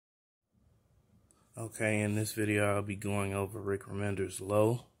Okay, in this video I'll be going over Rick Remender's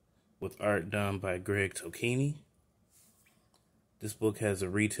Low with art done by Greg Tocchini. This book has a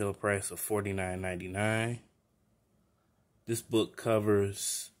retail price of $49.99. This book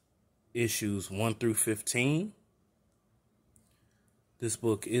covers issues 1 through 15. This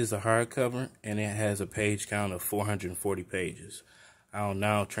book is a hardcover and it has a page count of 440 pages. I'll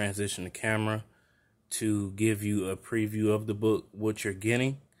now transition the camera to give you a preview of the book, what you're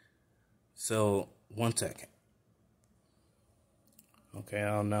getting. So, 1 second. Okay,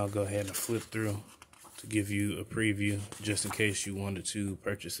 I'll now go ahead and flip through to give you a preview just in case you wanted to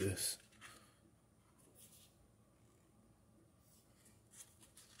purchase this.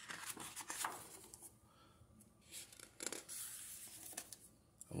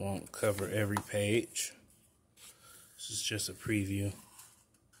 I won't cover every page. This is just a preview.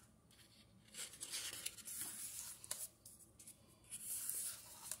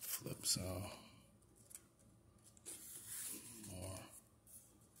 Flip some more.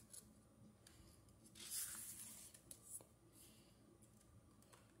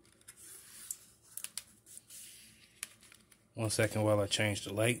 One second while I change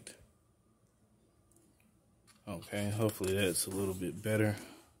the light. Okay, hopefully that's a little bit better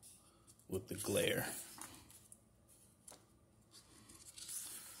with the glare.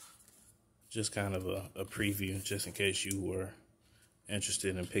 Just kind of a preview just in case you were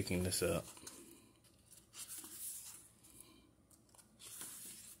interested in picking this up.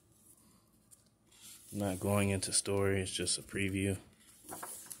 Not going into story, it's just a preview.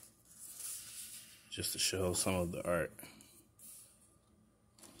 Just to show some of the art.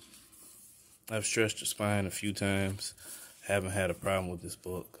 I've stretched the spine a few times. Haven't had a problem with this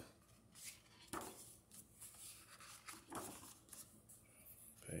book.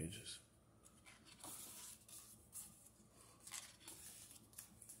 Pages.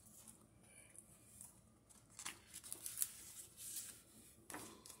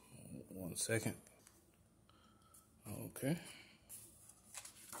 One second. Okay.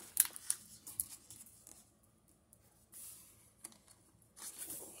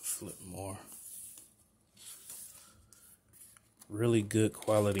 Flip more. Really good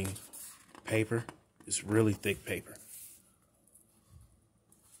quality paper. It's really thick paper.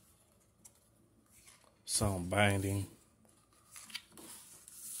 Some binding.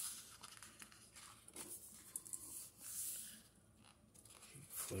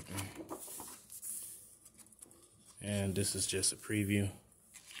 Keep flipping. And this is just a preview.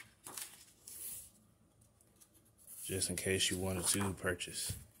 Just in case you wanted to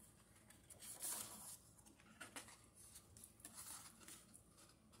purchase.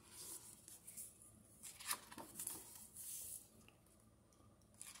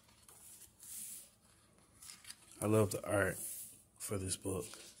 I love the art for this book.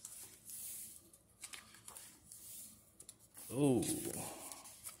 Oh,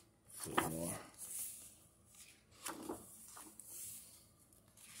 a little more.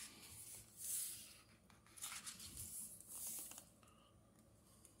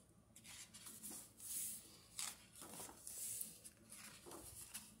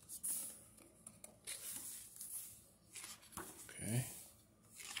 Okay.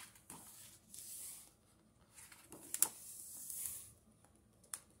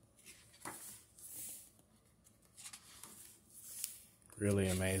 Really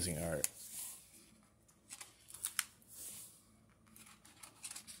amazing art.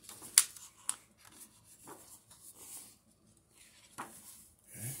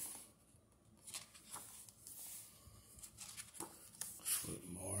 Okay. Flip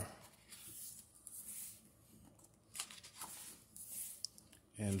more.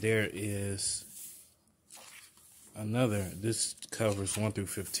 And there is another. This covers 1 through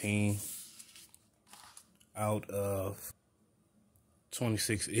 15 out of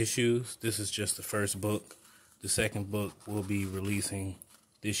 26 issues. This is just the first book. The second book will be releasing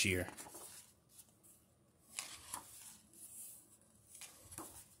this year.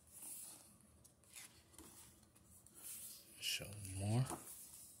 Show more.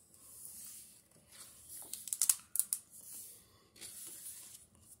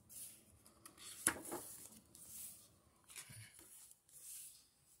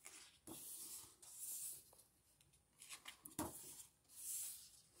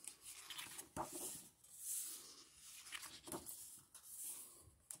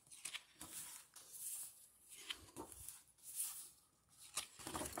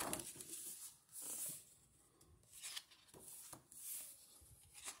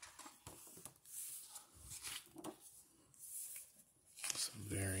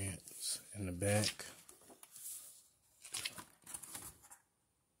 Variants in the back.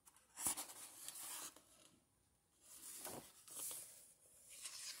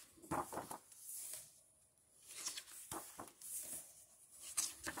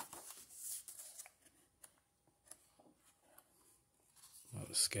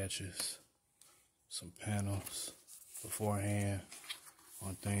 of sketches, some panels beforehand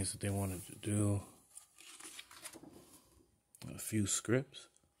on things that they wanted to do, a few scripts.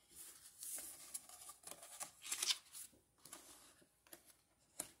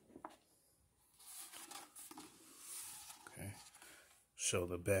 Okay, show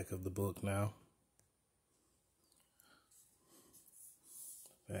the back of the book now.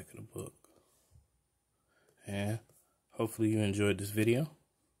 Back of the book. And hopefully you enjoyed this video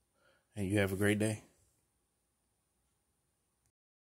and you have a great day.